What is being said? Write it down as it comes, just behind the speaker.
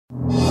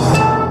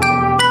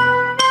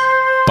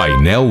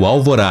Painel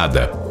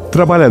Alvorada.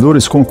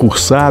 Trabalhadores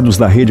concursados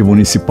da Rede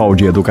Municipal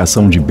de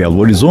Educação de Belo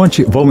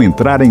Horizonte vão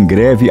entrar em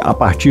greve a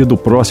partir do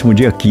próximo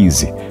dia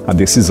 15. A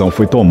decisão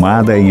foi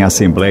tomada em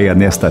assembleia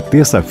nesta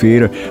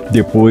terça-feira,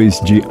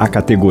 depois de a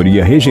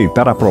categoria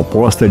rejeitar a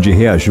proposta de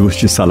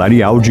reajuste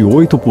salarial de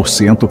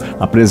 8%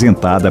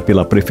 apresentada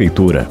pela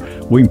Prefeitura.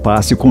 O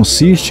impasse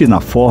consiste na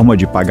forma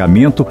de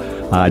pagamento.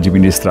 A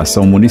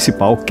administração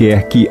municipal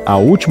quer que a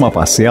última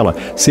parcela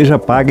seja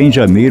paga em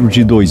janeiro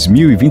de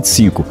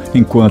 2025,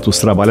 enquanto os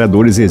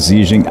trabalhadores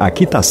exigem a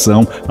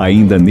quitação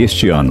ainda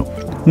neste ano.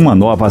 Uma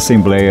nova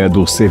Assembleia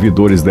dos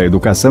Servidores da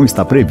Educação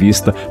está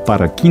prevista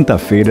para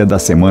quinta-feira da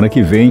semana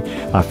que vem,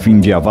 a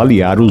fim de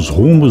avaliar os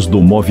rumos do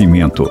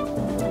movimento.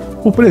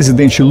 O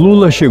presidente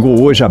Lula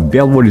chegou hoje a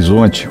Belo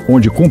Horizonte,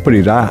 onde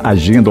cumprirá a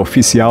agenda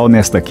oficial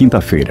nesta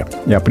quinta-feira.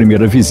 É a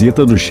primeira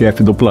visita do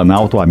chefe do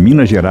Planalto a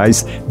Minas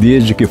Gerais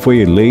desde que foi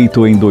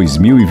eleito em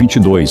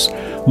 2022.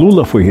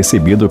 Lula foi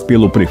recebido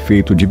pelo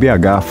prefeito de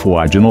BH,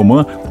 Fuad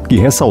Noman, que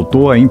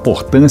ressaltou a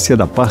importância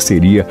da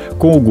parceria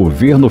com o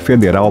governo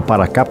federal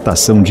para a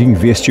captação de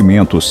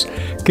investimentos.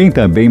 Quem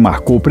também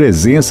marcou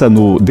presença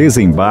no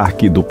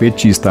desembarque do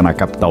petista na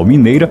capital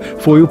mineira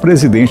foi o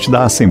presidente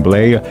da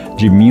Assembleia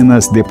de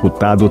Minas,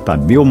 deputado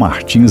Tadeu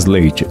Martins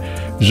Leite.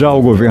 Já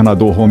o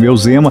governador Romeu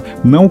Zema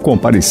não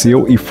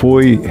compareceu e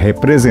foi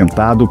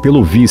representado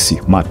pelo vice,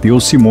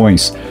 Matheus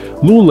Simões.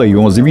 Lula e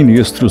 11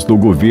 ministros do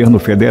governo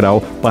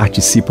federal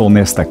participam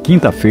nesta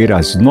quinta-feira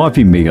às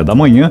 9h30 da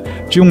manhã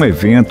de um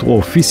evento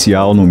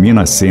oficial no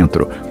Minas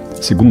Centro.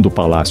 Segundo o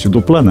Palácio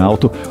do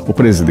Planalto, o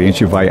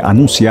presidente vai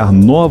anunciar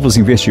novos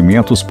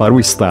investimentos para o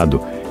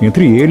Estado.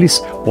 Entre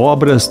eles,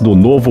 obras do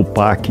novo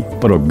PAC,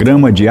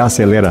 Programa de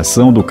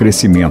Aceleração do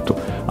Crescimento.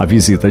 A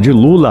visita de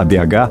Lula a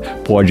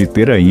BH pode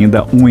ter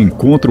ainda um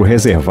encontro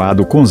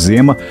reservado com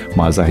Zema,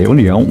 mas a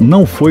reunião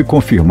não foi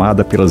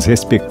confirmada pelas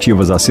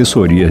respectivas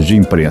assessorias de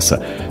imprensa.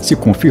 Se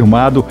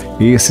confirmado,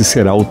 esse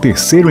será o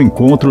terceiro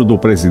encontro do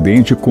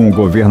presidente com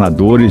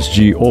governadores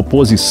de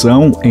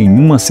oposição em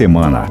uma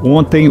semana.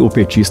 Ontem, o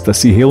petista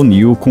se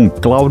reuniu com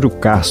Cláudio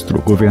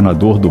Castro,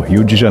 governador do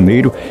Rio de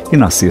Janeiro, e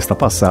na sexta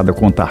passada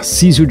com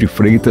Tarcísio de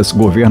Freitas,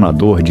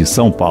 governador de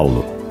São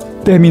Paulo.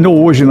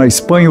 Terminou hoje na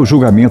Espanha o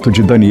julgamento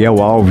de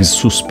Daniel Alves,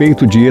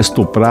 suspeito de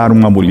estuprar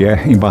uma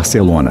mulher em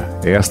Barcelona.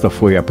 Esta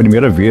foi a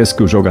primeira vez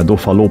que o jogador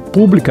falou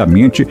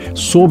publicamente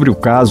sobre o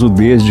caso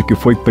desde que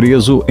foi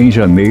preso em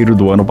janeiro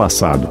do ano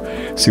passado.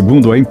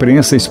 Segundo a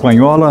imprensa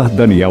espanhola,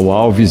 Daniel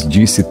Alves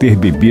disse ter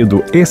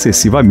bebido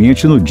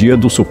excessivamente no dia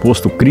do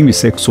suposto crime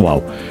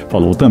sexual.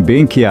 Falou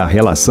também que a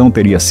relação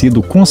teria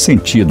sido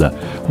consentida.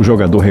 O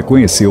jogador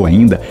reconheceu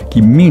ainda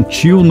que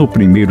mentiu no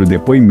primeiro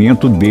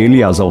depoimento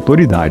dele às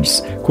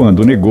autoridades, quando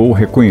negou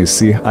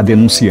reconhecer a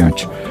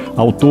denunciante.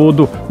 Ao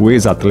todo, o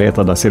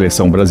ex-atleta da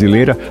seleção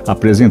brasileira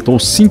apresentou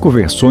 5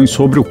 versões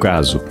sobre o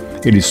caso.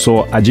 Ele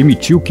só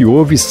admitiu que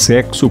houve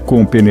sexo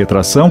com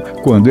penetração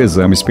quando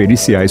exames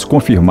periciais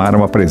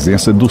confirmaram a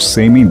presença do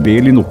sêmen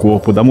dele no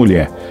corpo da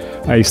mulher.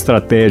 A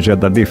estratégia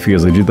da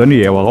defesa de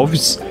Daniel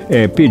Alves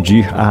é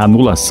pedir a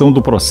anulação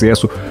do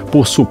processo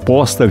por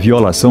suposta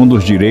violação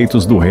dos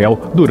direitos do réu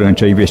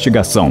durante a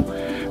investigação.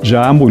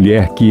 Já a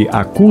mulher que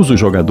acusa o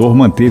jogador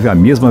manteve a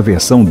mesma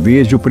versão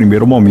desde o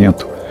primeiro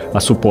momento. A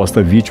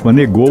suposta vítima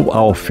negou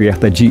a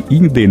oferta de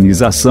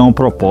indenização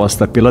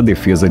proposta pela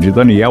defesa de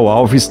Daniel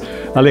Alves,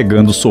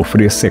 alegando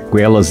sofrer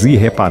sequelas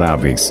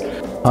irreparáveis.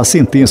 A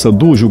sentença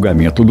do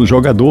julgamento do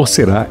jogador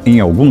será em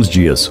alguns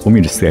dias. O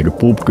Ministério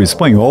Público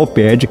espanhol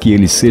pede que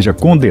ele seja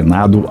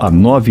condenado a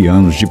 9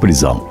 anos de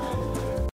prisão.